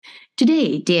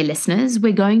Today, dear listeners,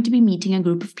 we're going to be meeting a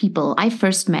group of people I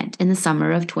first met in the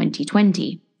summer of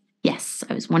 2020. Yes,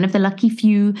 I was one of the lucky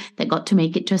few that got to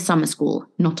make it to a summer school,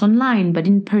 not online, but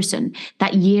in person,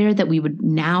 that year that we would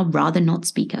now rather not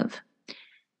speak of.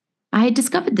 I had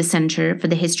discovered the Centre for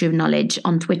the History of Knowledge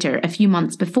on Twitter a few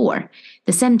months before.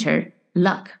 The centre,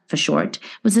 LUC for short,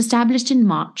 was established in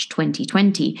March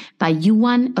 2020 by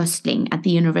Johan Östling at the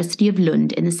University of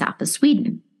Lund in the south of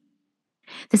Sweden.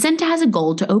 The centre has a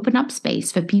goal to open up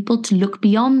space for people to look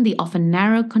beyond the often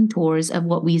narrow contours of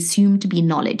what we assume to be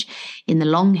knowledge in the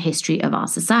long history of our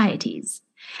societies.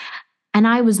 And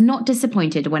I was not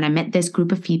disappointed when I met this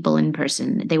group of people in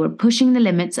person. They were pushing the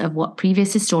limits of what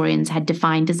previous historians had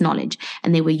defined as knowledge,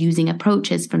 and they were using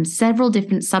approaches from several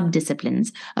different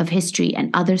subdisciplines of history and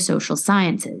other social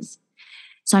sciences.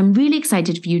 So I'm really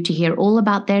excited for you to hear all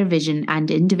about their vision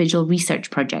and individual research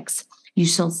projects. You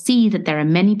shall see that there are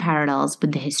many parallels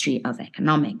with the history of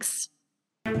economics.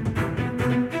 The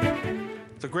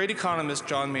great economist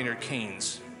John Maynard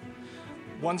Keynes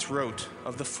once wrote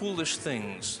of the foolish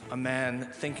things a man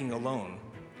thinking alone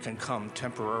can come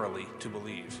temporarily to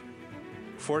believe.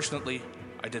 Fortunately,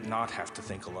 I did not have to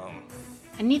think alone.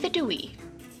 And neither do we.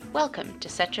 Welcome to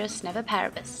Ceteris Never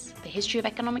Paribus, the History of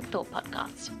Economic Thought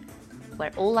podcast,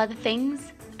 where all other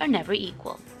things are never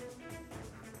equal.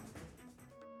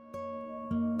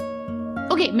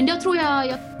 Okay, men då tror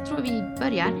vi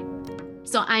börjar.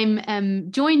 So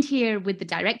I'm joined here with the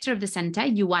director of the center,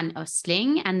 Johan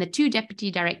Östling, and the two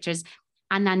deputy directors,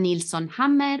 Anna Nilsson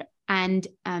Hammer and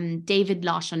David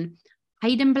Larsson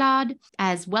Heidenblad,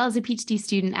 as well as a PhD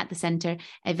student at the center,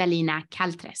 Evelina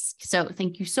Kaltresk. So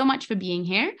thank you so much for being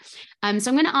here.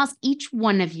 So I'm going to ask each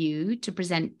one of you to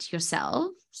present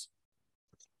yourselves.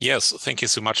 Yes, thank you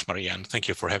so much, Maria, and thank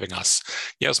you for having us.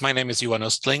 Yes, my name is Johan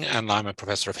Östling, and I'm a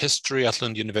professor of history at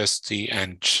Lund University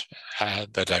and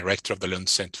the director of the Lund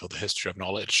Center for the History of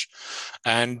Knowledge.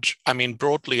 And I mean,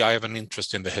 broadly, I have an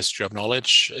interest in the history of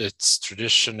knowledge, its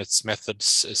tradition, its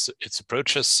methods, its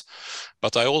approaches,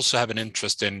 but I also have an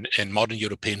interest in modern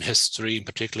European history, in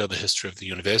particular the history of the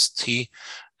university.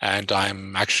 And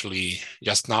I'm actually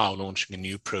just now launching a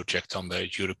new project on the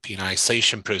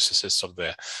Europeanization processes of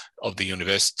the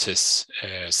universities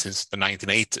since the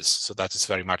 1980s. So that is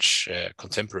very much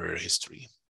contemporary history.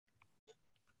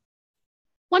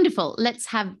 Wonderful. Let's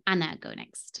have Anna go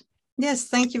next. Yes,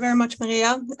 thank you very much,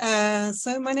 Maria.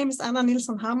 So my name is Anna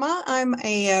Nilsson Hammer. I'm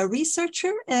a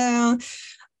researcher,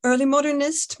 early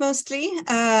modernist mostly,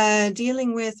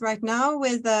 dealing with right now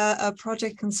with a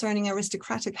project concerning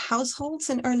aristocratic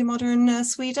households in early modern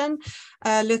Sweden,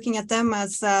 looking at them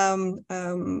as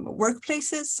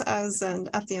workplaces, and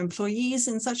at the employees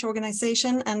in such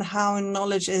organization, and how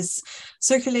knowledge is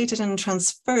circulated and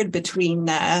transferred between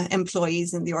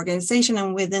employees in the organization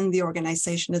and within the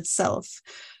organization itself.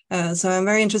 So I'm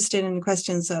very interested in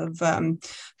questions of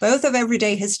both of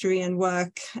everyday history and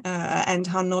work and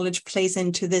how knowledge plays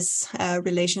into this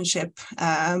relationship,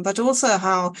 but also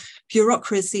how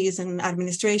bureaucracies and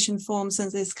administration forms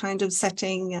in this kind of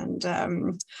setting, and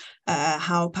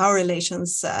how power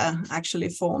relations actually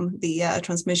form the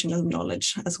transmission of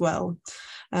knowledge as well.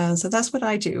 So that's what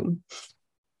I do.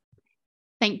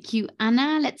 Thank you,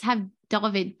 Anna. Let's have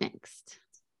David next.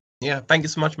 Yeah, thank you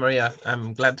so much, Maria.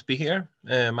 I'm glad to be here.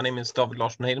 My name is David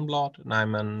Larsson Heidenblad, and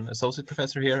I'm an associate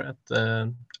professor here at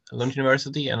Lund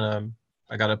University, and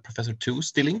I got a Professor 2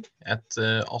 stilling at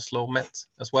Oslo Met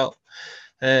as well.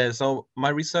 So my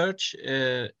research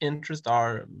interests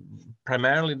are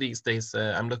primarily these days,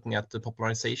 I'm looking at the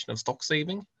popularization of stock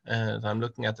saving. I'm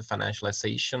looking at the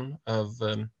financialization of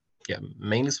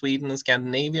mainly Sweden and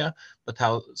Scandinavia, but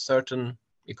how certain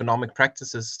economic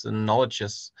practices and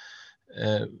knowledges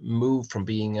move from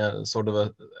being a sort of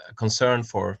a concern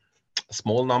for a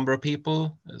small number of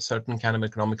people, a certain kind of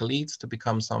economic elites, to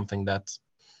become something that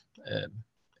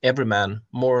every man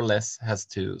more or less has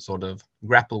to sort of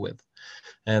grapple with.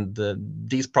 And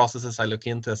these processes I look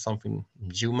into as something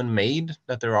human-made,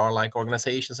 that there are like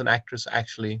organizations and actors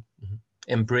actually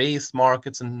embrace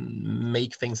markets and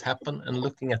make things happen. And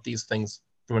looking at these things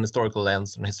through an historical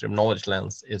lens and history of knowledge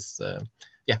lens is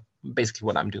basically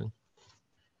what I'm doing.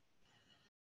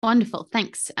 Wonderful,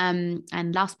 thanks. And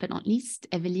last but not least,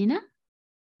 Evelina.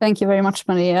 Thank you very much,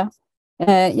 Maria.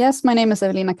 Yes, my name is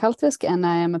Evelina Kaltresk, and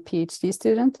I am a PhD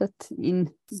student at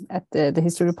the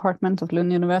History Department of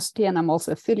Lund University, and I'm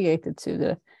also affiliated to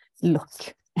the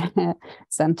LUC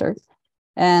Center.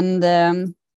 And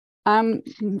I'm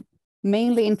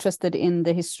mainly interested in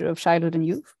the history of childhood and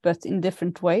youth, but in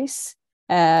different ways.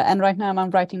 And right now I'm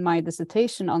writing my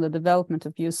dissertation on the development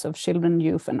of use of children,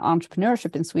 youth, and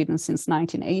entrepreneurship in Sweden since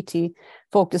 1980,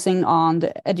 focusing on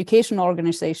the educational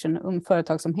organization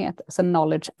Företagsamhet as a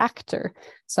knowledge actor.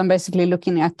 So I'm basically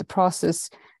looking at the process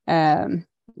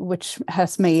which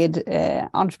has made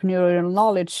entrepreneurial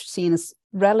knowledge seen as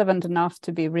relevant enough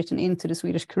to be written into the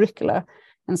Swedish curricula,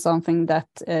 and something that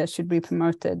should be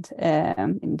promoted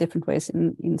in different ways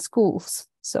in schools.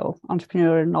 So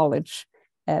entrepreneurial knowledge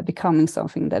becoming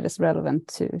something that is relevant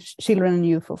to children and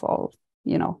youth of all,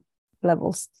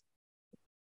 levels.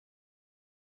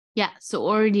 Yeah, so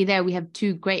already there we have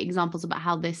two great examples about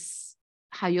how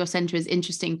your center is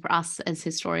interesting for us as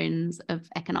historians of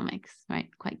economics, right?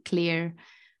 Quite clear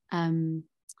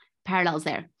parallels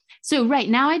there. So right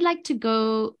now I'd like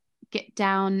to get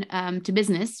down to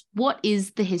business. What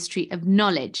is the history of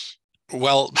knowledge?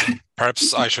 Well,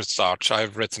 perhaps I should start.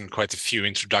 I've written quite a few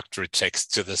introductory texts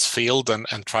to this field and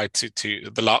tried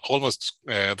almost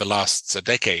the last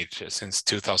decade, since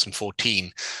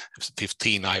 2014,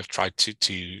 15, I've tried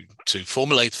to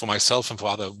formulate for myself and for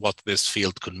others what this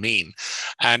field could mean.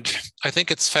 And I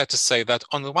think it's fair to say that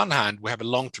on the one hand, we have a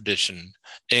long tradition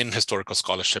in historical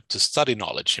scholarship to study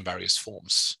knowledge in various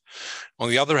forms. On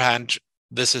the other hand,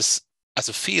 this is, as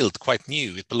a field, quite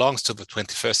new. It belongs to the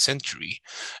 21st century,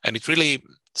 and it really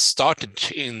started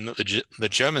in the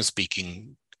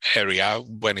German-speaking area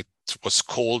when it was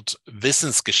called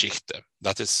Wissensgeschichte,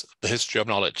 that is the history of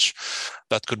knowledge.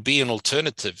 That could be an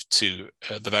alternative to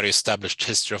the very established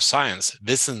history of science,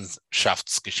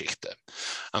 Wissenschaftsgeschichte.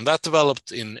 And that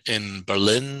developed in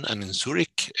Berlin and in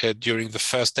Zurich during the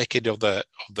first decade of the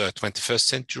 21st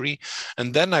century.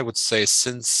 And then I would say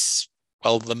since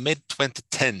the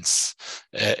mid-2010s,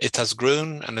 it has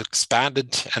grown and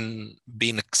expanded and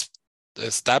been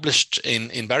established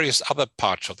in various other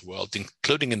parts of the world,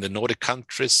 including in the Nordic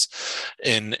countries,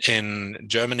 in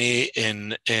Germany,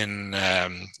 in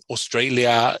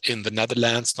Australia, in the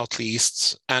Netherlands, not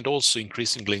least, and also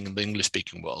increasingly in the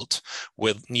English-speaking world,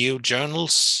 with new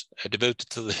journals devoted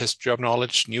to the history of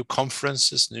knowledge, new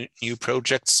conferences, new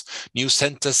projects, new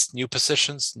centers, new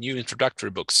positions, new introductory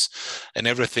books, and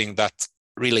everything that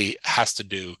really has to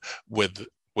do with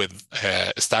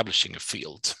establishing a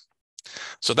field.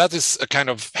 So that is a kind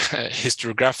of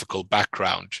historiographical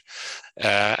background,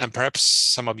 and perhaps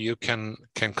some of you can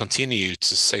continue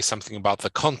to say something about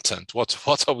the content.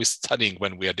 What are we studying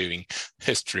when we are doing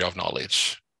history of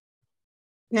knowledge?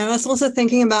 Yeah, I was also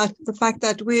thinking about the fact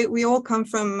that we all come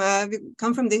from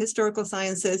the historical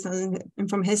sciences and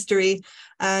from history,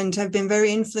 and have been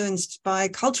very influenced by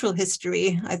cultural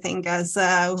history, I think, as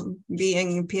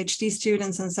being PhD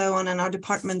students and so on, and our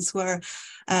departments were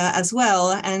as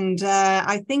well. And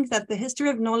I think that the history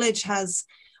of knowledge has,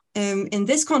 in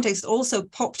this context, also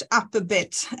popped up a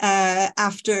bit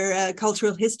after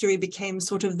cultural history became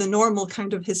sort of the normal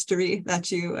kind of history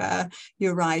that you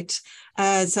write.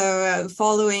 So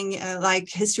following like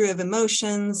history of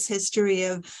emotions, history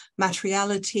of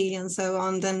materiality, and so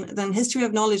on, then history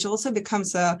of knowledge also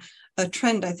becomes a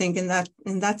trend, I think, in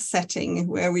that setting,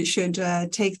 where we should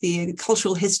take the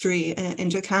cultural history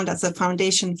into account as a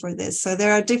foundation for this. So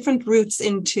there are different routes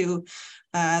into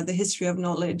the history of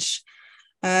knowledge.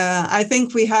 I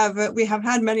think we have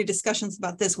had many discussions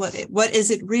about this. What is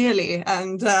it really,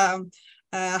 and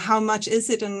how much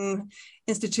is it an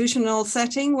institutional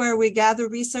setting where we gather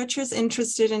researchers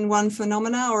interested in one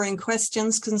phenomena or in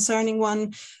questions concerning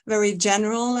one very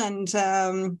general and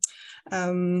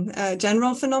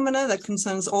general phenomena that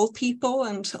concerns all people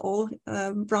and all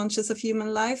branches of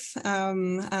human life,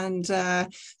 and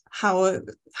how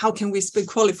can we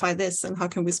qualify this, and how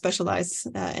can we specialize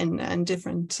in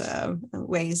different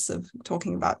ways of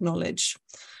talking about knowledge?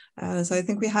 So I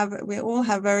think we all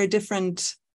have very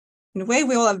different. In a way,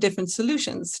 we all have different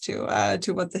solutions to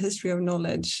what the history of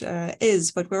knowledge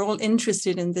is, but we're all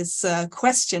interested in this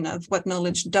question of what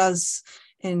knowledge does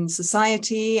in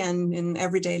society and in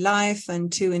everyday life and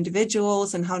to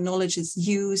individuals, and how knowledge is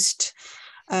used,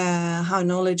 how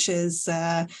knowledge is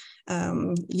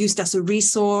used as a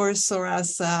resource or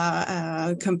as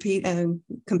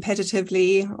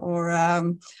competitively,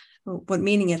 or what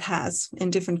meaning it has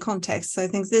in different contexts. So I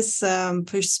think this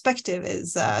perspective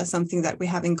is something that we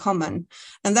have in common.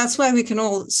 And that's why we can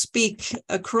all speak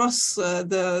across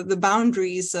the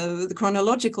boundaries of the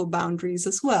chronological boundaries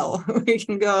as well.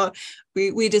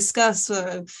 We discuss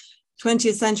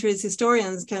 20th century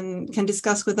historians can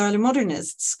discuss with early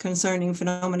modernists concerning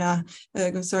phenomena,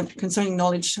 concerning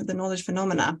knowledge, the knowledge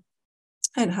phenomena,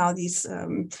 and how these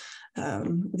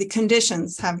the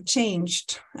conditions have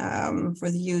changed for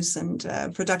the use and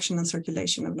production and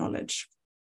circulation of knowledge.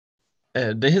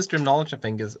 The history of knowledge, I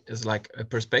think, is like a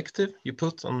perspective you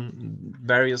put on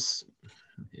various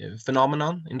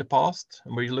phenomenon in the past,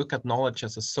 where you look at knowledge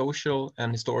as a social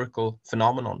and historical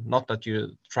phenomenon. Not that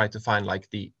you try to find like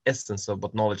the essence of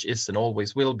what knowledge is and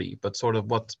always will be, but sort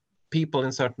of what people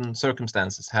in certain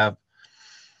circumstances have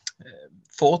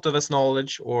thought of as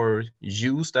knowledge or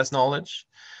used as knowledge.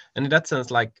 And in that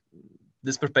sense, like,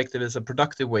 this perspective is a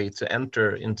productive way to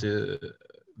enter into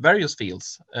various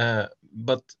fields.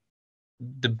 But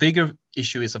the bigger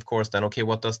issue is, of course, then, okay,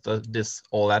 what does this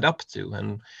all add up to?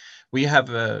 And we have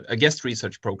a guest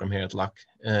research program here at LUC,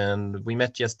 and we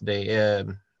met yesterday,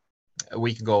 a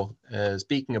week ago,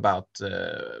 speaking about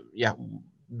the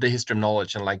history of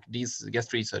knowledge, and like these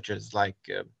guest researchers, like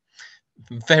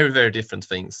very, very different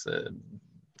things,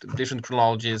 different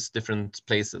chronologies, different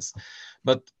places.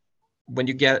 But when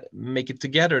you make it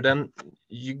together, then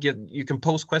you can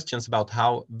pose questions about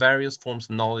how various forms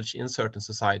of knowledge in certain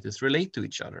societies relate to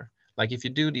each other. Like if you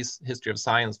do this history of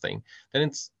science thing, then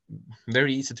it's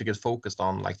very easy to get focused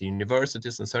on like the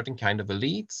universities and certain kind of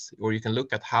elites, or you can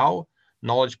look at how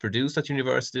knowledge produced at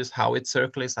universities, how it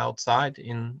circulates outside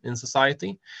in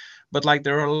society. But like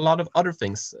there are a lot of other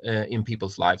things in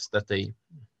people's lives that they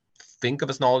think of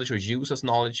as knowledge or use as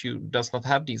knowledge, who does not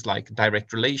have these like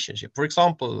direct relationship. For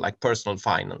example, like personal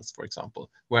finance, for example,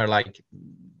 where like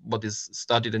what is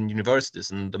studied in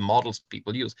universities and the models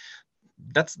people use,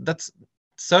 that's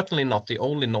certainly not the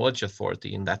only knowledge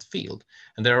authority in that field.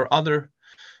 And there are other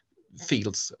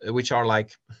fields which are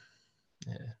like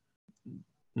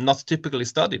not typically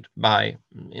studied by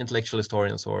intellectual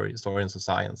historians or historians of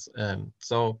science. And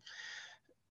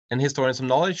historians of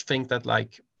knowledge think that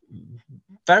like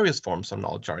various forms of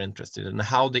knowledge are interested in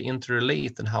how they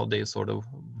interrelate and how they sort of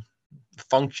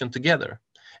function together.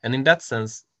 And in that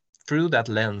sense, through that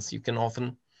lens, you can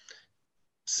often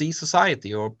see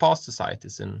society or past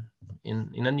societies in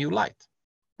a new light.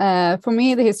 For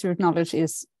me, the history of knowledge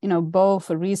is, both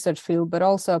a research field, but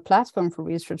also a platform for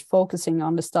research focusing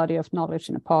on the study of knowledge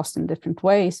in the past in different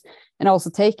ways, and also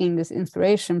taking this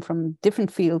inspiration from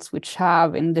different fields which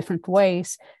have in different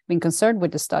ways been concerned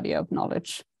with the study of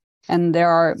knowledge. And there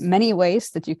are many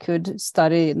ways that you could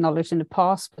study knowledge in the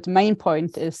past, but the main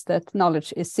point is that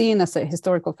knowledge is seen as a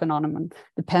historical phenomenon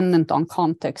dependent on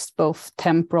context, both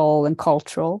temporal and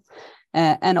cultural,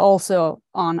 and also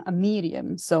on a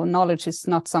medium. So knowledge is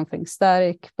not something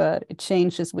static, but it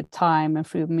changes with time and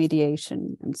through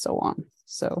mediation and so on.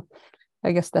 So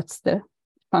I guess that's the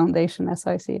foundation as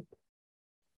I see it.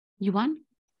 Yuan?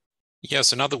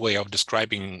 Yes, another way of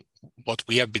describing what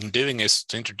we have been doing is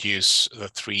to introduce the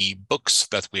 3 books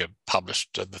that we have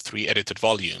published, the 3 edited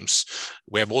volumes.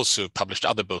 We have also published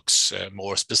other books,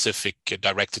 more specific,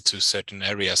 directed to certain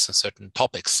areas and certain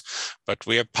topics. But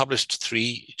we have published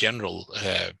 3 general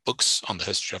books on the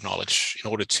history of knowledge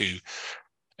in order to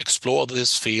explore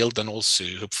this field and also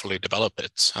hopefully develop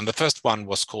it. And the first one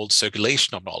was called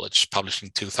Circulation of Knowledge, published in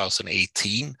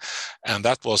 2018. And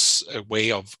that was a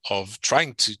way of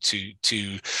trying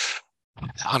to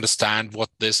understand what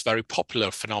this very popular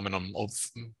phenomenon of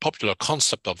popular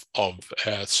concept of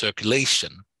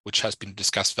circulation, which has been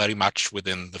discussed very much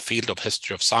within the field of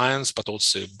history of science, but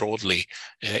also broadly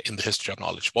in the history of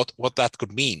knowledge, what that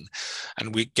could mean.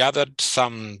 And we gathered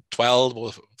some 12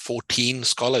 or 14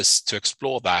 scholars to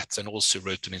explore that and also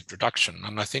wrote an introduction.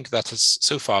 And I think that has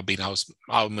so far been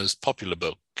our most popular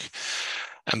book.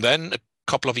 And then a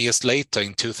couple of years later,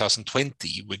 in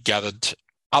 2020, we gathered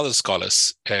other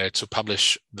scholars to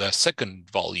publish the second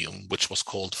volume, which was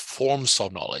called Forms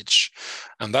of Knowledge.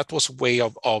 And that was a way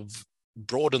of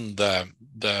broaden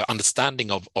the understanding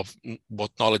of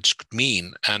what knowledge could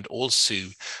mean, and also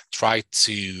try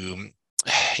to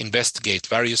investigate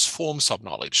various forms of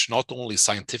knowledge, not only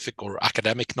scientific or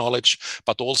academic knowledge,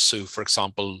 but also, for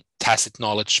example, tacit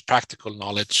knowledge, practical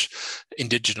knowledge,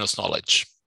 indigenous knowledge.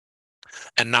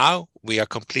 And now we are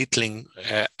completing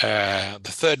the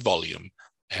third volume,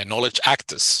 Knowledge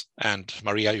Actors, and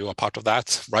Maria, you are part of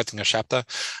that, writing a chapter.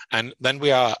 And then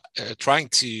we are trying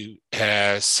to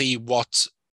see what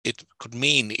it could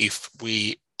mean if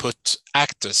we put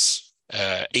actors,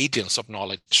 agents of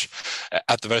knowledge,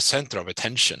 at the very center of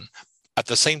attention, at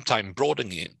the same time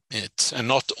broadening it, and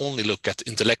not only look at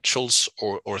intellectuals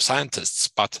or scientists,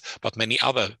 but many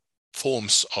other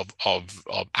forms of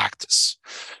actors.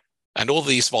 And all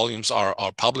these volumes are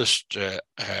published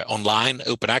online,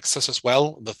 open access as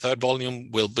well. The third volume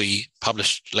will be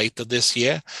published later this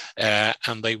year,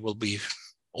 and they will be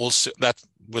also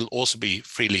be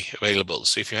freely available.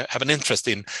 So if you have an interest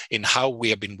in how we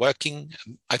have been working,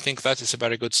 I think that is a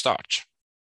very good start.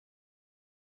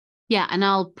 Yeah, and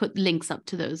I'll put links up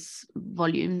to those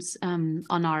volumes on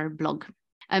our blog.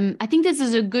 I think this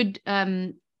is a good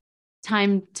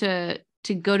time to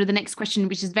go to the next question,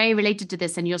 which is very related to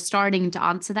this, and you're starting to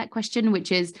answer that question,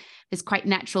 which is this quite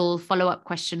natural follow-up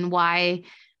question, why,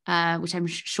 which I'm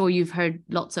sure you've heard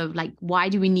lots of, like, why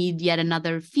do we need yet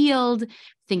another field?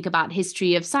 Think about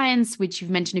history of science, which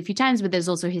you've mentioned a few times, but there's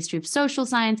also history of social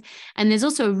science. And there's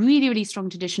also a really, really strong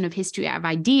tradition of history of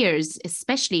ideas,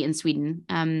 especially in Sweden.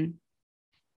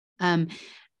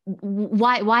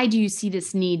 Why do you see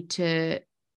this need to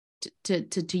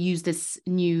use this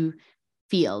new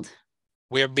field?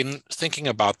 We have been thinking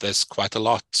about this quite a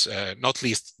lot, not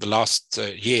least the last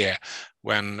year,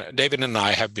 when David and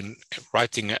I have been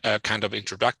writing a kind of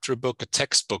introductory book, a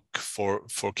textbook for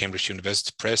Cambridge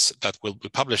University Press that will be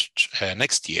published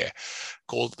next year,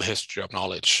 called The History of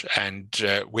Knowledge. And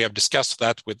we have discussed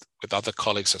that with other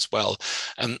colleagues as well.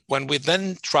 And when we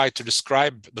then tried to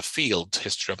describe the field,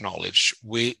 History of Knowledge,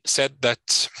 we said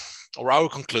that, or our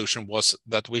conclusion was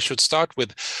that we should start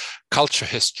with culture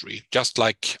history, just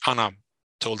like Anna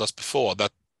told us before,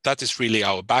 that is really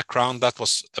our background. That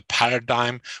was the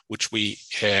paradigm which we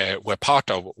were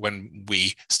part of when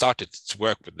we started to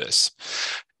work with this.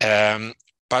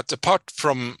 But apart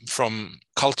from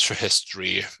culture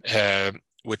history,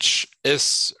 which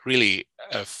is really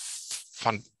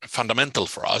fundamental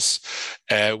for us,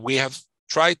 we have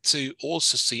tried to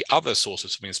also see other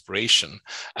sources of inspiration.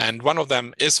 And one of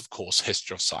them is, of course,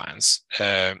 history of science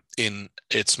in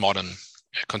its modern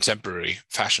contemporary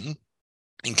fashion,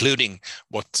 including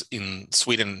what in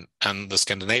Sweden and the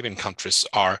Scandinavian countries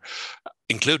are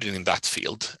included in that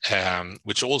field,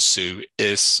 which also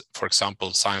is, for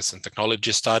example, science and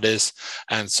technology studies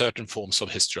and certain forms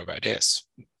of history of ideas.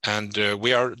 And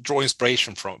we are drawing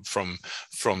inspiration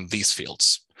from these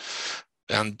fields.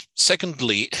 And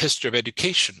secondly, history of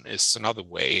education is another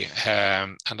way.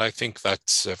 And I think that,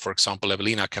 for example,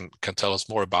 Evelina can tell us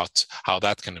more about how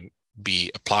that can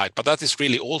be applied, but that is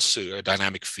really also a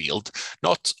dynamic field,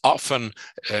 not often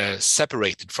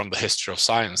separated from the history of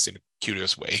science in a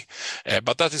curious way,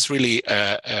 but that is really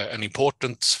an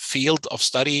important field of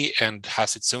study and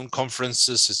has its own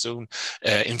conferences, its own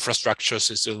infrastructures,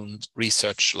 its own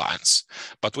research lines.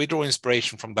 But we draw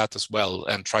inspiration from that as well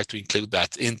and try to include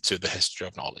that into the history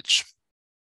of knowledge.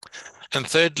 And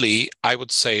thirdly, I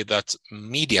would say that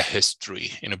media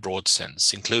history in a broad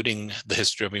sense, including the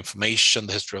history of information,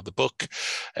 the history of the book,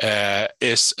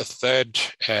 is a third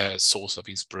source of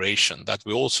inspiration that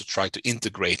we also try to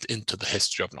integrate into the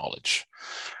history of knowledge.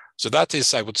 So that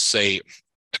is, I would say,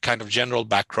 a kind of general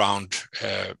background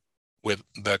with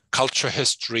the culture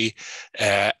history,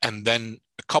 and then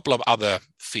a couple of other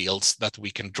fields that we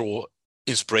can draw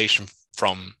inspiration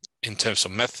from in terms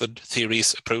of method,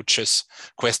 theories, approaches,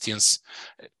 questions,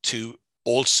 to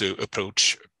also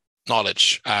approach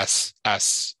knowledge as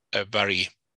a very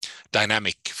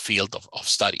dynamic field of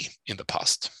study in the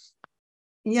past.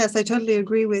 Yes, I totally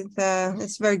agree with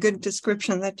it's a very good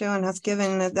description that Johan has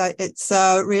given, that it's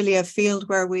really a field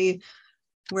where we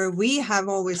have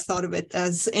always thought of it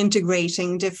as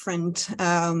integrating different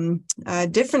kind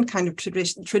of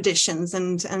traditions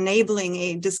and enabling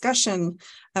a discussion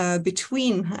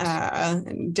between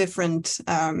different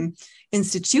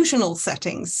institutional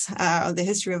settings. The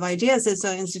history of ideas is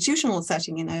an institutional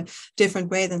setting in a different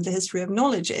way than the history of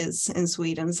knowledge is in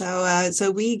Sweden.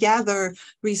 So we gather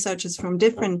researchers from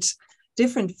different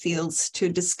fields to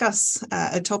discuss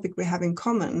a topic we have in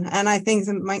common. And I think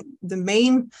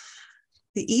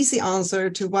the easy answer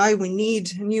to why we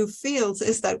need new fields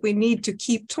is that we need to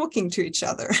keep talking to each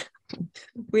other.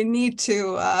 We need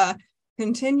to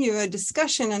continue a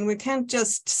discussion, and we can't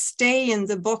just stay in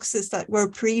the boxes that were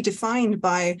predefined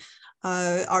by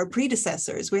our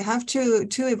predecessors. We have to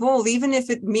evolve, even if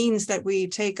it means that we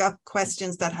take up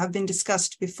questions that have been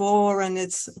discussed before, and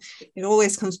it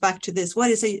always comes back to this: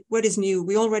 what is new?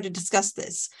 We already discussed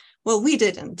this. Well, we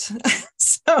didn't.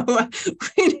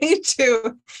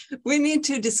 So we need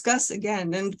to discuss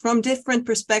again, and from different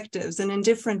perspectives and in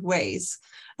different ways.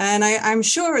 And I'm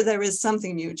sure there is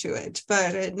something new to it,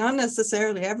 but not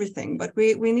necessarily everything. But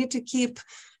we need to keep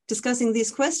discussing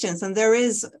these questions. And there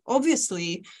is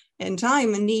obviously in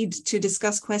time a need to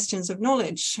discuss questions of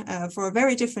knowledge for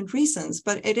very different reasons.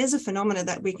 But it is a phenomenon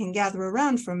that we can gather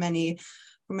around for many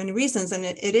reasons. And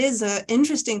it is an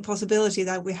interesting possibility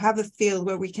that we have a field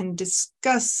where we can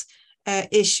discuss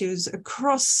issues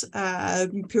across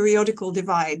periodical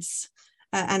divides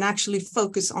and actually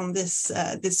focus on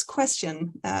this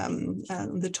question,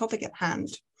 the topic at hand.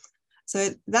 So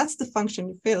that's the function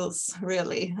of fields,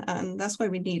 really, and that's why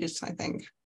we need it, I think.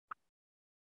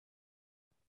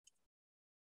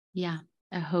 Yeah,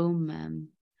 a home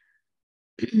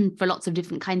for lots of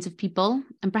different kinds of people.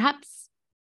 And perhaps,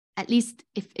 at least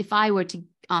if I were to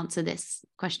answer this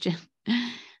question,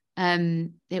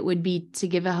 it would be to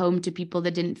give a home to people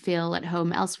that didn't feel at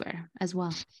home elsewhere as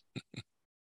well.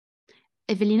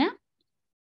 Evelina?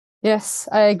 Yes,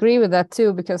 I agree with that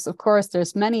too, because of course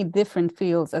there's many different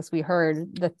fields, as we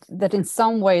heard, that in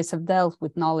some ways have dealt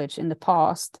with knowledge in the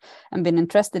past and been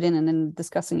interested in and in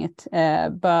discussing it.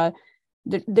 But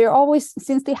they're always,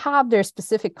 since they have their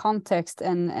specific context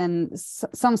and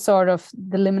some sort of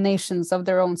delimitations of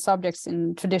their own subjects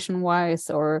in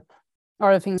tradition-wise or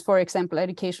other things, for example,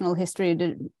 educational history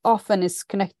that often is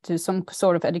connected to some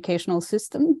sort of educational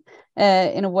system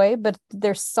in a way, but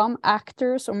there's some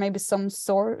actors or maybe some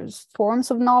forms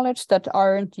of knowledge that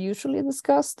aren't usually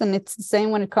discussed. And it's the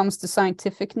same when it comes to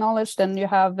scientific knowledge. Then you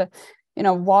have,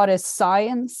 what is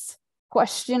science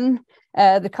question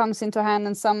that comes into hand,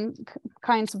 and some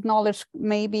kinds of knowledge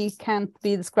maybe can't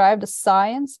be described as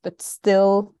science, but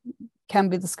still can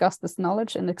be discussed as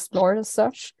knowledge and explored as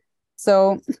such.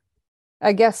 So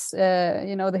I guess,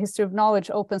 the history of knowledge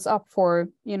opens up for,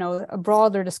 a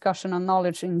broader discussion on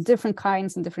knowledge in different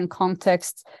kinds and different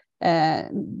contexts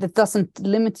that doesn't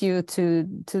limit you to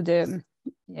the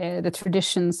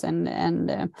traditions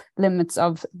and limits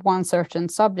of one certain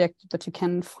subject, but you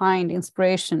can find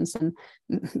inspirations and,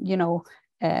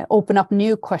 open up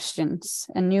new questions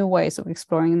and new ways of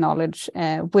exploring knowledge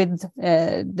with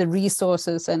the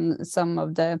resources and some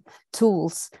of the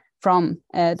tools from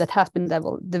that has been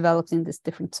developed in these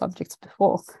different subjects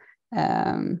before,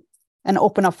 and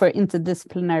open up for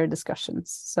interdisciplinary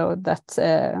discussions. So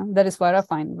that is what I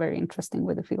find very interesting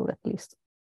with the field, at least.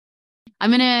 I'm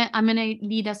gonna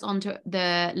lead us on to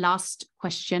the last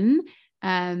question.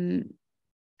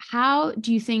 How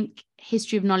do you think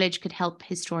history of knowledge could help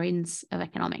historians of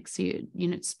economics? So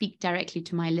you speak directly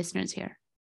to my listeners here.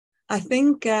 I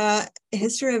think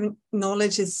history of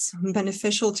knowledge is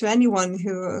beneficial to anyone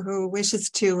who wishes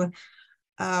to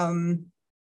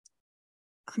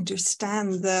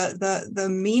understand the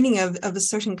meaning of a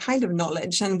certain kind of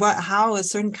knowledge and how a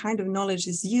certain kind of knowledge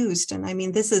is used. And I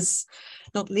mean, this is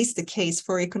not least the case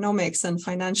for economics and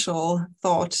financial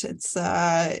thought. It's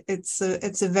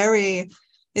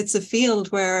a field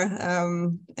where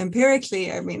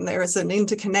empirically, I mean, there is an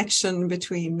interconnection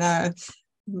between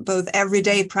both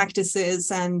everyday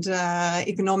practices and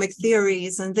economic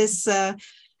theories, and this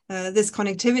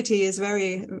connectivity is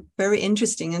very, very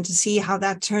interesting, and to see how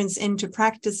that turns into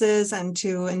practices and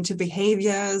into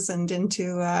behaviors and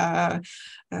into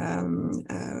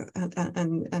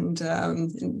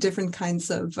different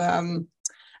kinds of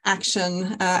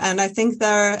action. And I think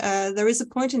there is a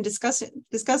point in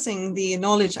discussing the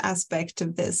knowledge aspect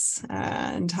of this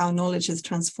and how knowledge is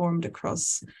transformed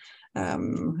across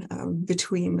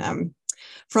between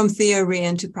from theory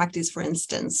into practice, for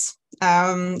instance.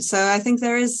 So I think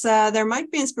there might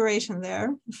be inspiration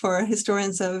there for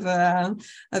historians of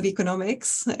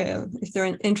economics if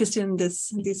they're interested in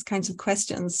these kinds of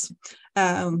questions,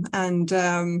 and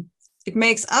it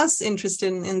makes us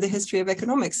interested in the history of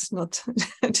economics, not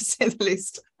to say the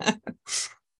least.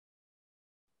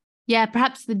 Yeah,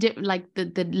 perhaps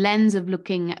the lens of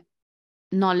looking at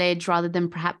knowledge rather than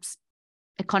perhaps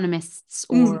economists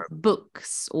or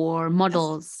books or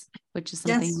models, which is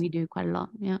something we do quite a lot.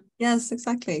 Yeah. Yes,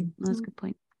 exactly. That's a good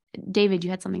point. David,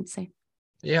 you had something to say.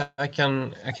 Yeah, I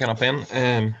can hop in.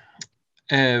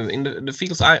 In the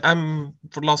fields, I'm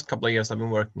for the last couple of years, I've been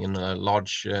working in a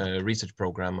large research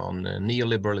program on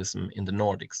neoliberalism in the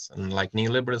Nordics, and like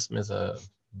neoliberalism is a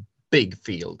big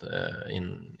field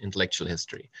in intellectual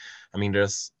history. I mean,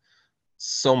 there's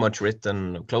so much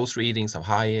written, close readings of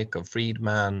Hayek, of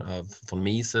Friedman, of von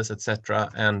Mises,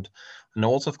 etc., and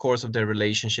also, of course, of their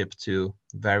relationship to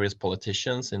various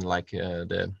politicians in like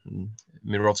the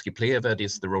Mirovsky-Pleved,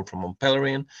 the Road from Mont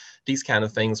Pelerin, these kind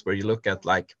of things where you look at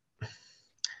like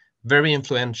very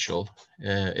influential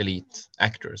elite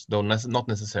actors, though not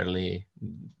necessarily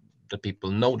that people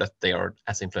know that they are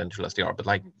as influential as they are, but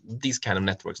like these kind of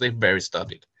networks, they're very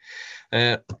studied.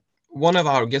 One of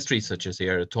our guest researchers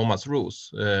here, Thomas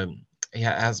Roos, he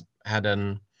has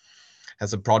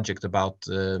a project about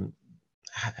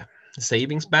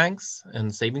savings banks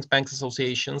and savings banks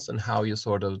associations and how you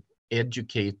sort of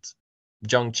educate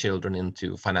young children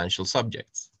into financial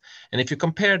subjects. And if you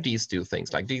compare these two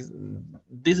things, like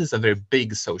this is a very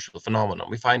big social phenomenon.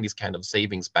 We find these kind of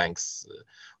savings banks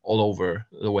all over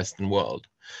the Western world,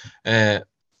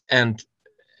 and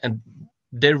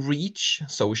their reach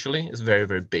socially is very,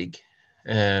 very big,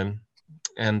 and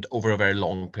over a very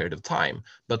long period of time.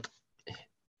 But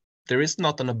there is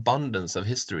not an abundance of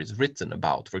histories written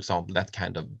about, for example, that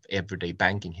kind of everyday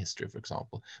banking history, for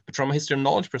example. But from a history of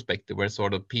knowledge perspective, where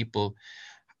sort of people,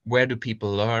 where do people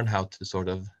learn how to sort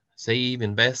of save,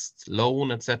 invest,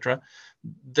 loan, etc.,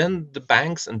 then the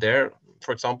banks and their,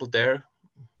 for example, their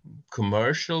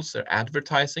commercials, their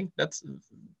advertising, that's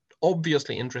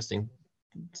obviously interesting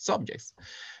subjects.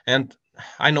 And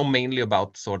I know mainly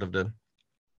about sort of the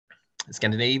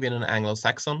Scandinavian and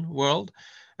Anglo-Saxon world.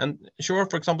 And sure,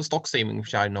 for example, stock saving,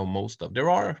 which I know most of,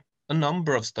 there are a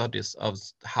number of studies of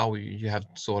how you have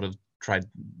sort of tried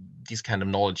this kind of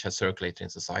knowledge has circulated in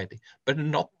society, but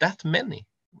not that many.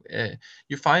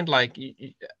 You find like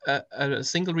a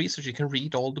single researcher can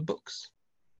read all the books.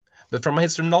 But from a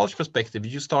history of knowledge perspective,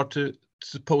 you start to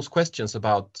pose questions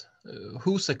about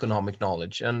whose economic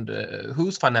knowledge and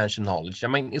whose financial knowledge. I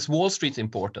mean, is Wall Street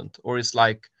important, or is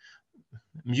like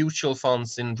mutual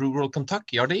funds in rural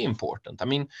Kentucky, are they important? I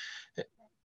mean,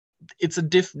 it's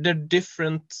they're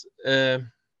different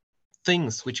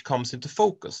things which comes into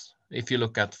focus. If you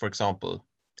look at, for example,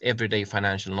 everyday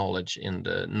financial knowledge in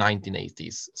the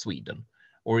 1980s Sweden,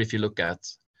 or if you look at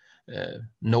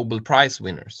Nobel Prize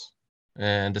winners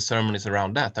and the ceremonies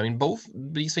around that. I mean, both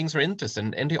these things are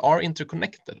interesting and they are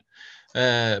interconnected.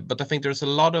 But I think there's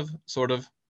a lot of sort of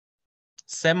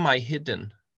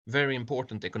semi-hidden, very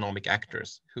important economic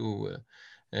actors who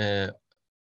a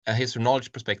history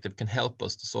knowledge perspective can help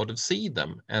us to sort of see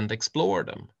them and explore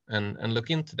them and look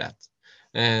into that.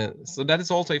 So that is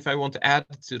also, if I want to add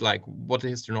to like what the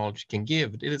history knowledge can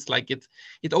give, it is like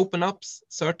it opens up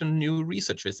certain new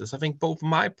research vistas. I think both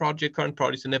my current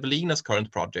project and Evelina's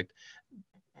current project,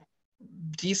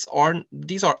 these are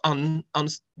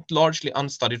largely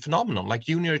unstudied phenomenon, like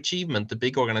Junior Achievement, the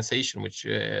big organization which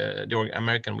the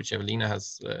American, which Evelina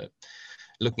has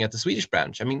looking at the Swedish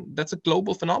branch. I mean, that's a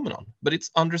global phenomenon, but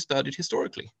it's understudied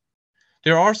historically.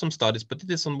 There are some studies, but it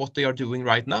is on what they are doing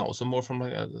right now, so more from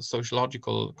a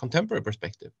sociological contemporary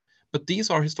perspective. But these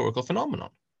are historical phenomena,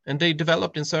 and they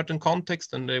developed in certain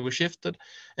context and they were shifted.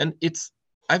 And it's,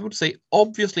 I would say,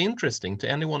 obviously interesting to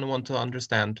anyone who wants to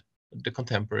understand the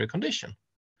contemporary condition.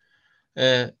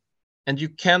 And you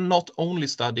cannot only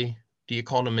study the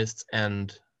economists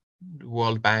and the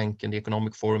World Bank and the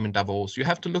Economic Forum in Davos. You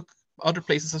have to look other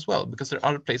places as well, because there are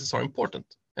other places are important.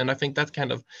 And I think that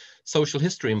kind of social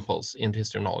history impulse in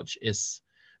history of knowledge is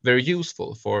very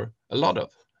useful for a lot of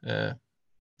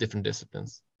different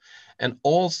disciplines. And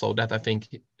also that I think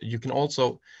you can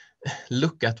also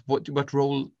look at what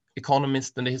role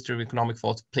economists and the history of economic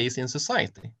thought plays in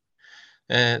society.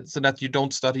 So that you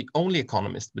don't study only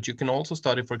economists, but you can also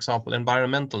study, for example,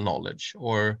 environmental knowledge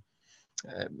or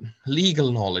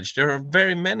legal knowledge. There are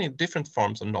very many different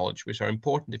forms of knowledge which are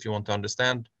important if you want to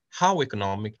understand how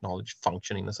economic knowledge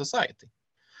function in a society.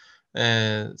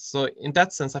 So in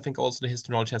that sense, I think also the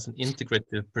history knowledge has an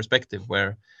integrated perspective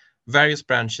where various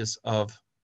branches of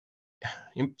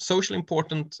socially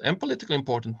important and politically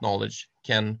important knowledge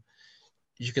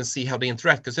you can see how they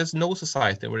interact, because there's no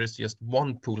society where there's just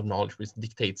one pool of knowledge which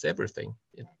dictates everything.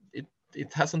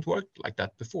 It hasn't worked like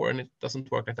that before, and it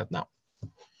doesn't work like that now.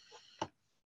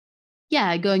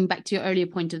 Yeah, going back to your earlier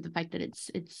point of the fact that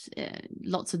it's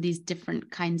lots of these different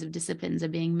kinds of disciplines are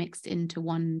being mixed into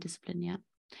one discipline. Yeah,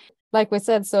 like we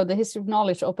said, so the history of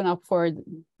knowledge open up for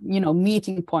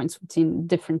meeting points between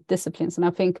different disciplines, and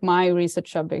I think my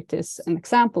research subject is an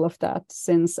example of that,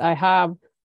 since I have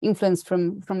influence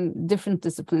from different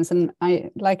disciplines. And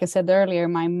like I said earlier,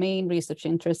 my main research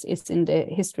interest is in the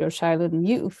history of childhood and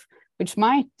youth, which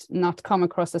might not come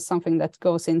across as something that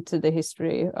goes into the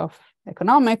history of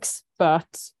economics, but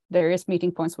there is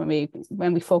meeting points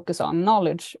when we focus on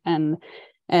knowledge. And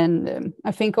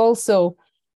I think also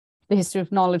the history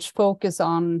of knowledge focus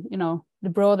on the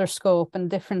broader scope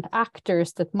and different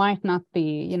actors that might not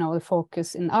be the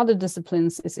focus in other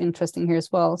disciplines is interesting here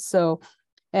as well. So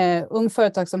Ung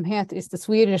Företagsamhet is the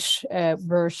Swedish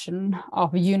version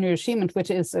of Junior Achievement,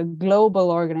 which is a global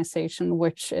organization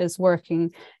which is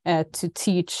working to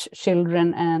teach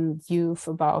children and youth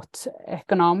about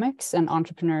economics and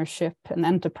entrepreneurship and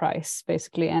enterprise,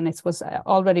 basically. And it was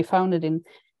already founded in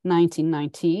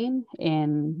 1919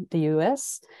 in the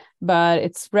US, but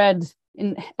it's spread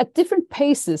at different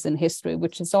paces in history,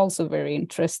 which is also very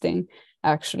interesting,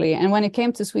 actually. And when it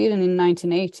came to Sweden in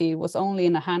 1980, it was only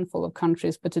in a handful of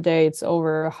countries, but today it's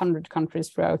over 100 countries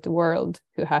throughout the world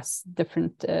who has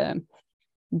different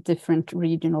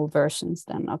regional versions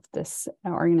then of this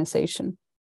organization.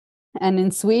 And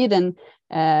in Sweden,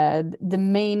 the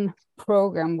main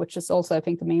program, which is also, I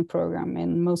think, the main program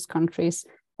in most countries,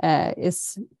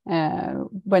 is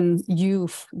when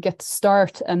youth get to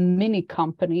start a mini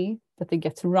company that they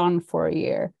get to run for a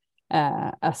year.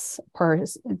 as part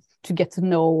to get to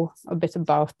know a bit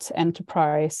about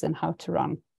enterprise and how to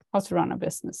run a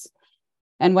business.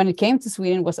 And when it came to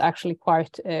Sweden, it was actually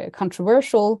quite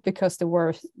controversial, because there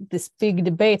were these big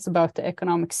debates about the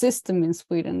economic system in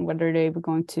Sweden, whether they were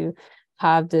going to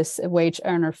have this wage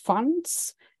earner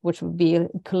funds, which would be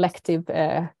collective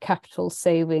capital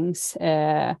savings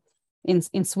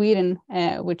in Sweden,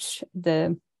 which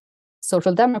the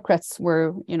Social Democrats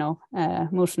were,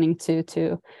 motioning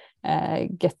to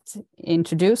get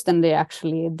introduced, and they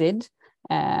actually did.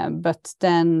 But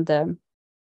then the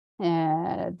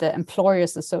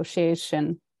Employers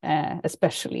Association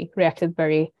especially reacted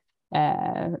very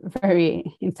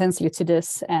intensely to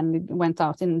this, and went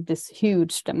out in these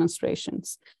huge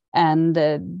demonstrations. And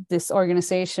this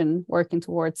organization working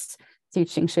towards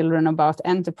teaching children about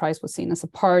enterprise was seen as a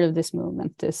part of this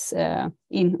movement, this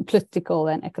in political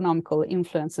and economical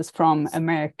influences from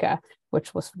America,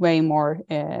 which was way more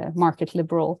market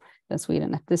liberal than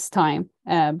Sweden at this time.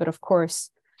 But of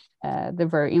course, there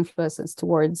were influences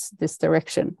towards this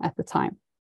direction at the time.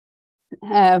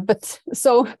 But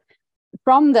so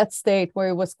from that state where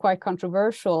it was quite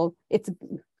controversial, it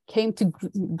came to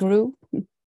grew,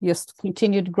 just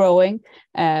continued growing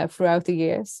throughout the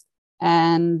years.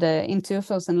 And in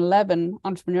 2011,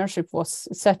 entrepreneurship was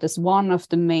set as one of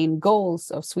the main goals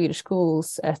of Swedish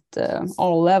schools at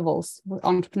all levels.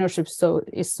 Entrepreneurship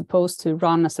is supposed to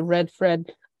run as a red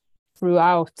thread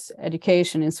throughout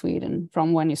education in Sweden,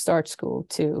 from when you start school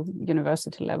to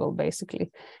university level, basically.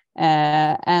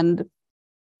 And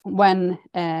when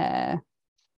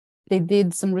they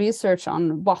did some research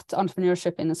on what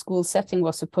entrepreneurship in a school setting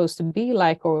was supposed to be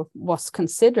like, or was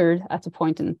considered at a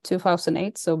point in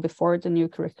 2008, so before the new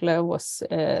curricula was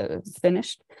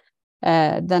finished,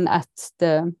 then at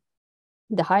the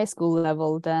high school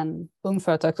level, then Ung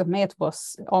Företagsamhet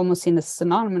was almost seen as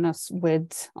synonymous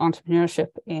with entrepreneurship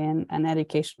in an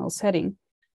educational setting.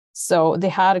 So they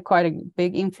had quite a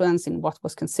big influence in what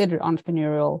was considered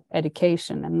entrepreneurial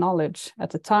education and knowledge at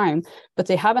the time, but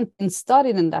they haven't been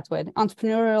studied in that way.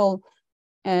 Entrepreneurial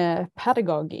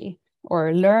pedagogy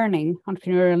or learning,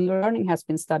 entrepreneurial learning has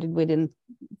been studied within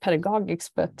pedagogics,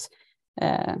 but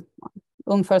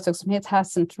Ung Företagsamhet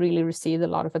hasn't really received a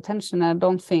lot of attention. I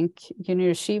don't think junior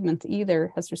achievement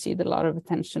either has received a lot of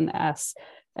attention as,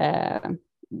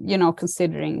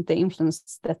 considering the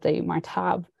influence that they might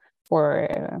have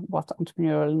for what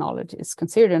entrepreneurial knowledge is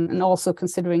considered, and also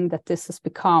considering that this has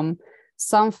become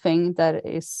something that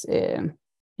is,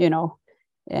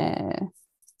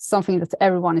 something that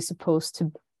everyone is supposed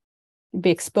to be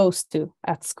exposed to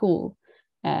at school.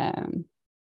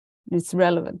 It's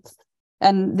relevant.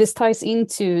 And this ties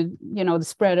into, the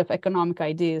spread of economic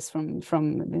ideas from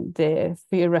the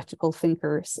theoretical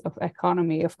thinkers of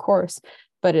economy, of course,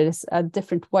 but it is a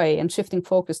different way, and shifting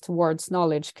focus towards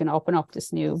knowledge can open up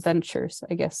these new ventures,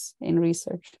 I guess, in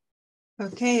research.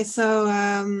 Okay, so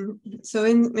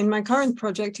in my current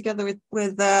project, together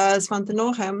with Svante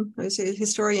Norhem, who's a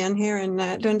historian here in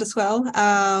Lund as well,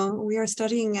 we are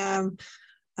studying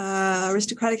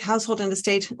aristocratic household and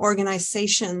estate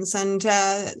organizations,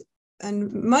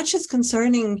 and much is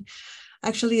concerning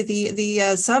actually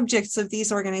the subjects of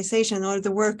these organizations, or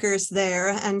the workers there,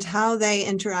 and how they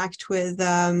interact with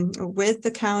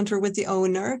the count or with the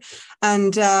owner,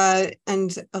 and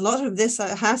a lot of this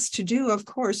has to do, of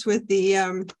course, with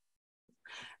the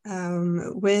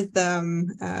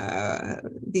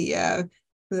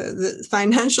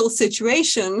financial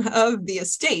situation of the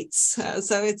estates.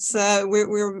 So it's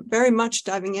we're very much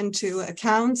diving into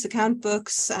account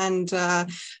books, and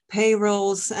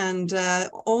payrolls, and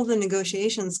all the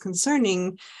negotiations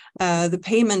concerning the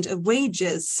payment of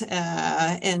wages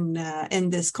in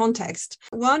this context.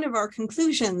 One of our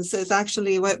conclusions is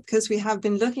actually because we have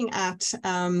been looking at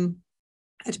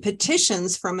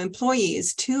petitions from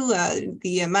employees to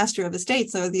the master of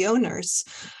estates, or the owners,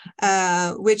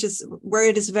 which is where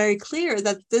it is very clear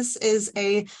that this is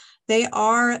they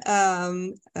are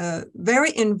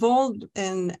very involved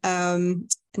in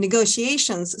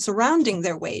negotiations surrounding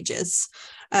their wages.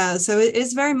 So it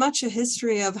is very much a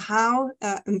history of how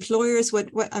employees,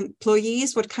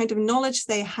 what kind of knowledge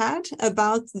they had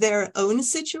about their own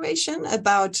situation,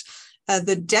 about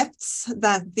the debts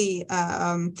that the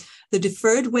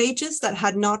deferred wages that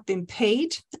had not been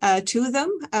paid to them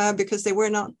because they were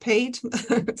not paid,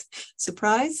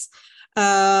 surprise,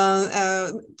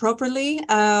 properly.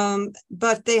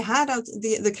 But they had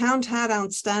the count had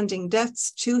outstanding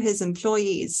debts to his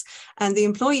employees, and the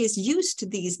employees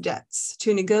used these debts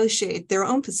to negotiate their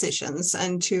own positions,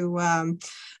 and to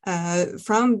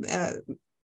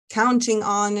counting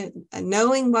on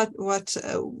knowing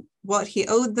what he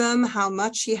owed them, how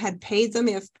much he had paid them,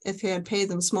 if he had paid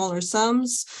them smaller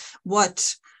sums,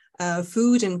 what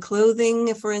food and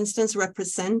clothing, for instance,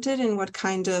 represented in what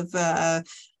kind of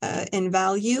in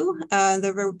value.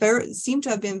 They seem to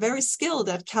have been very skilled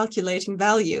at calculating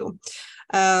value.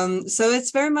 So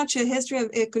it's very much a history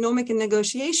of economic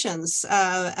negotiations,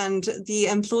 and the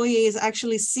employees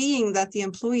actually seeing that the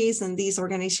employees in these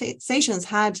organizations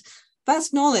had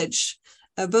vast knowledge,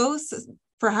 both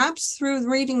perhaps through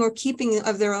reading or keeping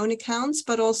of their own accounts,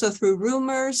 but also through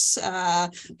rumors,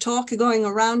 talk going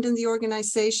around in the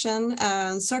organization,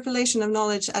 circulation of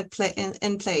knowledge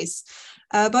in place.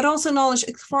 But also knowledge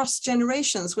across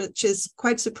generations, which is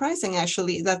quite surprising,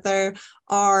 actually, that there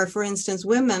are, for instance,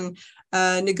 women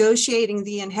negotiating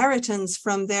the inheritance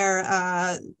from their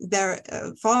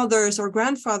fathers or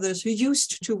grandfathers who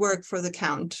used to work for the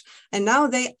count, and now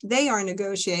they are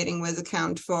negotiating with the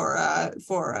count for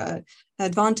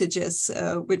advantages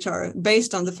which are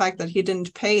based on the fact that he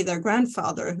didn't pay their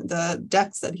grandfather the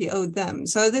debts that he owed them.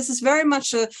 So this is very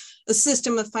much a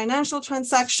system of financial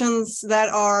transactions that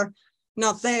are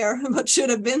not there, but should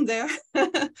have been there,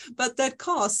 but that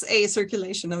cause a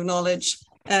circulation of knowledge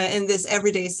in this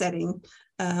everyday setting,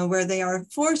 where they are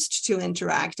forced to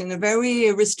interact in a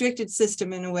very restricted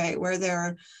system, in a way where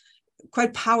they're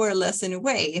quite powerless in a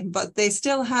way, but they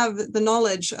still have the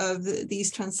knowledge of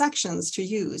these transactions to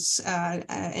use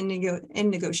in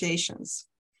negotiations.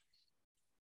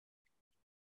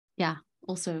 Yeah,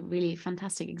 also really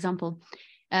fantastic example.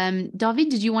 David,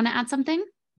 did you want to add something?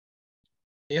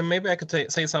 Yeah, maybe I could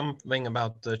say something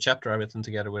about the chapter I've written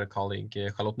together with a colleague,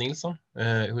 Charlotte Nilsson,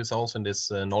 who is also in this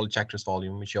Knowledge Actors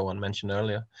volume, which Johan mentioned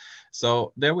earlier.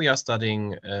 So there we are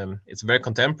studying, it's a very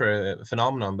contemporary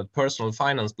phenomenon, but personal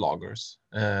finance bloggers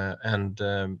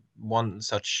and one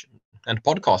such, and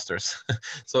podcasters.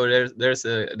 So there's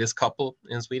this couple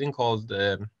in Sweden called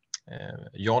Jan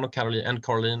and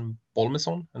Caroline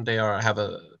Bolmesson, and they have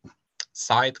a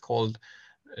site called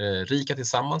Rika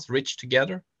Tillsammans, Rich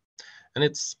Together. And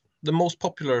it's the most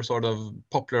popular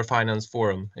popular finance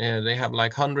forum. They have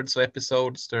like hundreds of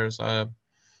episodes. There's a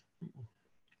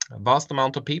vast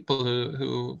amount of people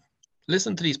who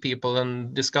listen to these people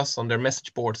and discuss on their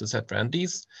message boards, etc. And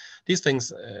these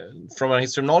things, from a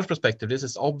history of knowledge perspective, this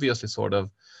is obviously sort of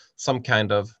some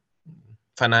kind of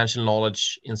financial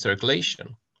knowledge in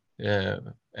circulation.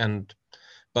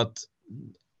 But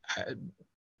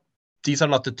these are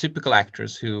not the typical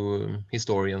actors who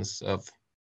historians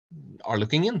are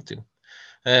looking into,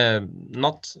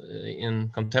 not in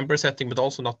contemporary setting, but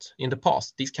also not in the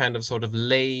past. These kind of sort of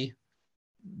lay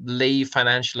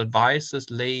financial advisors,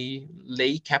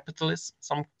 lay capitalists,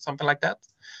 something like that.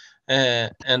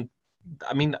 And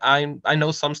I mean, I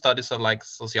know some studies of like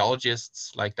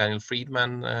sociologists like Daniel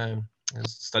Friedman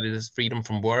studied this freedom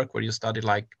from work, where you study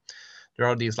like there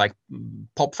are these like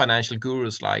pop financial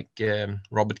gurus like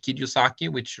Robert Kiyosaki,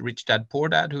 which Rich Dad Poor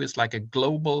Dad, who is like a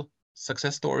global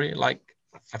success story, like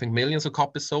I think millions of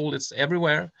copies sold, it's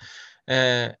everywhere,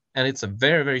 and it's a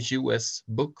very, very US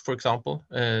book, for example,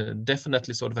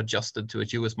 definitely sort of adjusted to a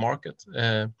US market,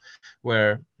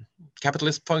 where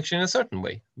capitalism function in a certain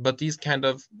way. But these kind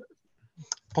of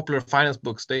popular finance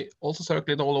books, they also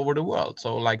circulate all over the world.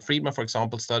 So like Friedman, for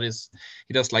example,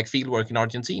 he does like field work in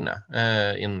Argentina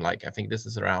in like, I think this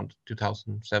is around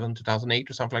 2007, 2008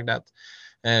 or something like that.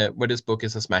 Where this book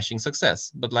is a smashing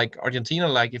success. But like Argentina,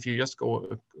 like if you just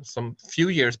go some few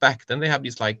years back, then they have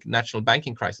these like national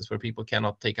banking crisis where people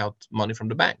cannot take out money from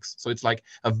the banks. So it's like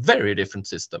a very different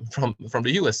system from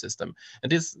the US system.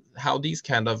 And this how these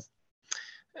kind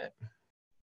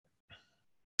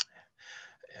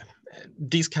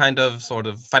of sort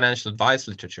of financial advice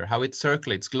literature, how it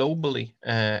circulates globally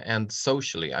and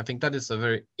socially. I think that is a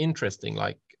very interesting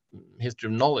like history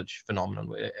of knowledge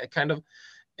phenomenon, a kind of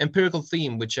empirical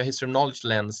theme which a history of knowledge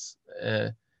lens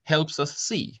helps us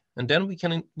see, and then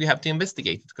we have to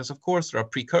investigate it, because of course there are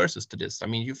precursors to this. I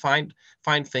mean, you find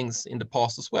things in the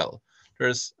past as well.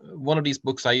 There's one of these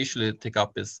books I usually pick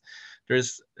up is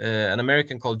there's an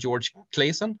American called George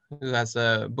Clason who has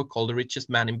a book called The Richest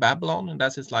Man in Babylon, and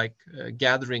that's his like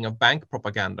gathering of bank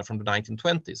propaganda from the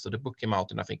 1920s. So the book came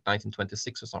out in I think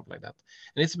 1926 or something like that,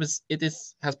 and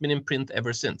has been in print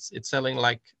ever since. It's selling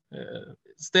like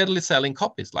steadily selling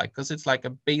copies, like, because it's like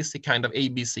a basic kind of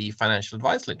ABC financial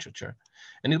advice literature,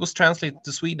 and it was translated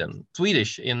to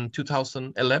Swedish in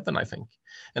 2011, I think.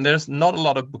 And there's not a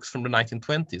lot of books from the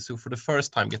 1920s who for the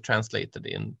first time get translated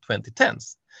in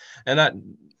 2010s.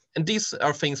 And these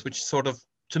are things which sort of,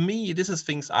 to me, this is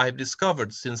things I've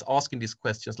discovered since asking these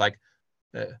questions, like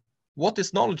what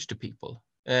is knowledge to people?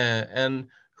 And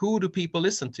who do people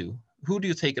listen to? Who do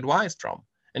you take advice from?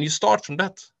 And you start from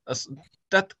that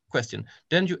question.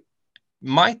 Then you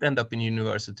might end up in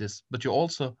universities, but you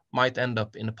also might end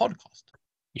up in a podcast.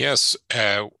 Yes,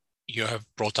 you have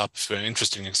brought up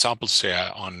interesting examples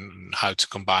here on how to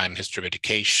combine history of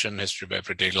education, history of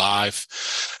everyday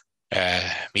life,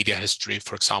 media history,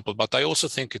 for example. But I also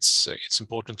think it's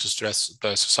important to stress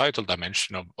the societal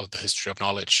dimension of the history of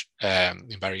knowledge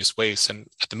in various ways. And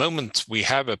at the moment, we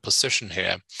have a position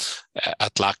here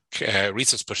at LUC,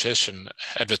 research position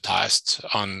advertised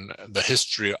on the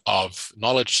history of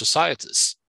knowledge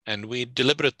societies. And we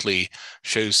deliberately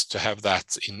chose to have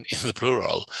that in the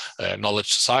plural,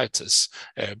 knowledge societies,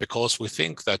 because we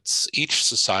think that each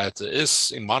society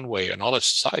is in one way a knowledge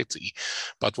society,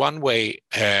 but one way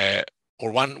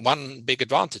or one big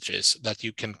advantage is that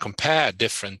you can compare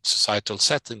different societal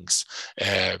settings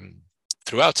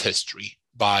throughout history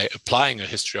by applying a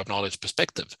history of knowledge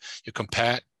perspective. You can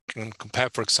compare,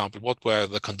 for example, what were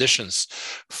the conditions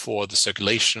for the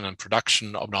circulation and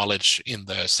production of knowledge in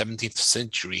the 17th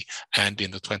century and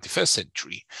in the 21st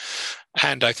century.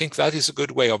 And I think that is a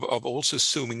good way of also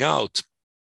zooming out,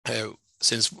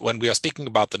 since when we are speaking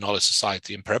about the knowledge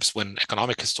society, and perhaps when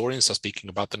economic historians are speaking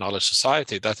about the knowledge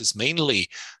society, that is mainly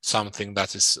something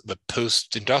that is the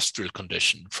post-industrial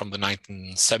condition from the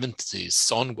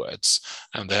 1970s onwards.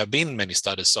 And there have been many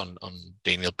studies on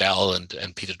Daniel Bell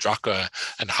and Peter Drucker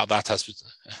and how that has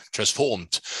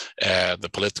transformed the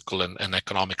political and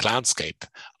economic landscape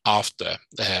after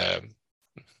the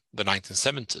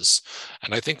 1970s.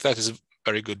 And I think that is a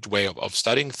very good way of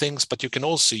studying things, but you can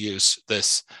also use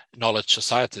this knowledge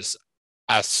societies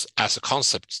as a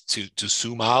concept to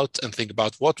zoom out and think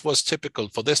about what was typical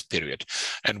for this period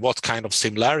and what kind of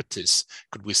similarities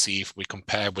could we see if we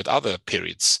compare with other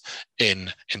periods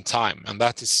in time. And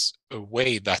that is a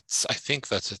way that I think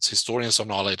that historians of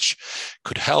knowledge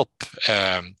could help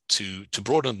to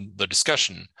broaden the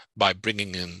discussion by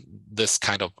bringing in this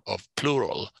kind of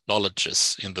plural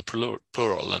knowledges in the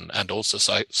plural and also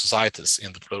societies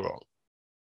in the plural.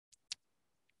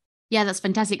 Yeah, that's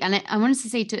fantastic. And I wanted to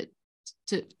say to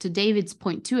David's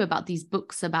point too about these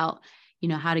books about,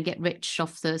 how to get rich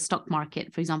off the stock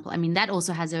market, for example. I mean, that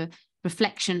also has a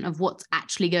reflection of what's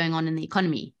actually going on in the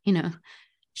economy,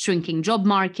 shrinking job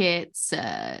markets,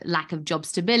 lack of job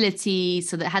stability.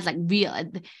 So that has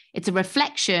it's a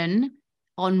reflection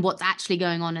on what's actually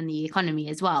going on in the economy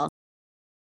as well.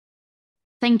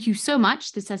 Thank you so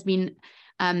much. This has been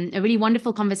a really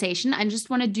wonderful conversation. I just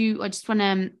want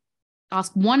to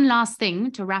ask one last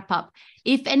thing to wrap up.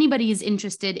 If anybody is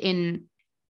interested in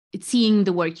seeing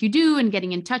the work you do and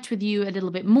getting in touch with you a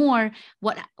little bit more,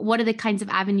 what are the kinds of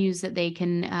avenues that they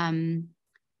can,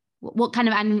 what kind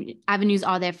of avenues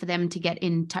are there for them to get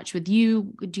in touch with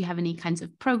you? Do you have any kinds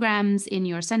of programs in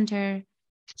your center?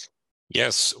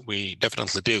 Yes, we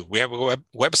definitely do. We have a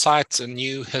website,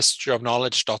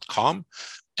 newhistoryofknowledge.com,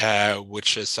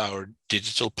 which is our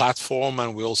digital platform,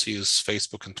 and we also use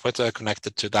Facebook and Twitter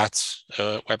connected to that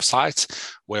website,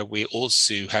 where we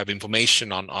also have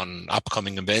information on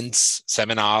upcoming events,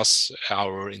 seminars,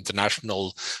 our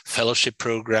international fellowship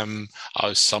program,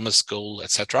 our summer school,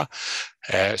 etc.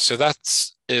 So that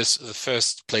is the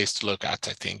first place to look at,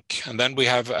 I think. And then we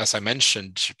have, as I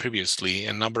mentioned previously,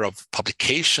 a number of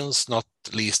publications, not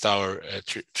least our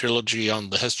trilogy on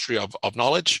the history of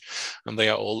knowledge, and they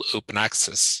are all open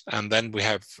access. And then we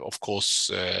have, of course,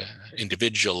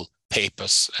 individual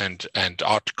papers and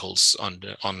articles on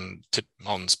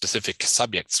specific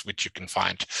subjects, which you can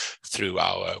find through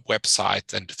our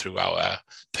website and through our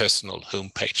personal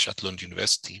homepage at Lund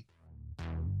University.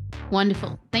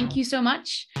 Wonderful. Thank you so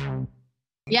much.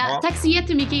 Ja, tack så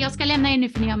jättemycket. Jag ska lämna er nu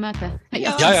för ni har möte.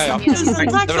 Ja. Tusen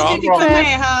tack för att du fick vara med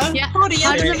här. Ja. Ha det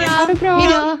jättebra. Ha det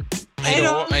bra. Hej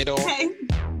då. Hej.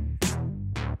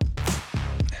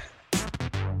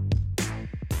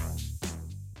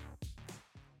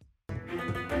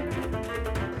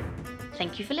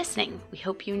 Thank you for listening. We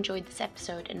hope you enjoyed this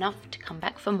episode enough to come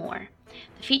back for more.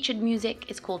 The featured music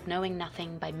is called Knowing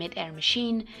Nothing by Mid-Air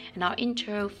Machine, and our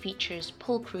intro features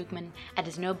Paul Krugman at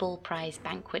his Nobel Prize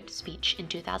banquet speech in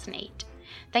 2008.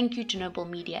 Thank you to Nobel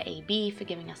Media AB for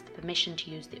giving us the permission to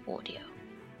use the audio.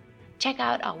 Check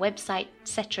out our website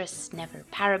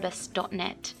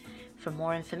cetrusneverparibus.net for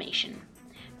more information.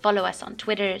 Follow us on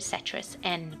Twitter,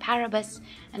 cetrusnparibus,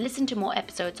 and listen to more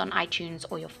episodes on iTunes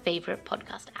or your favorite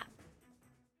podcast app.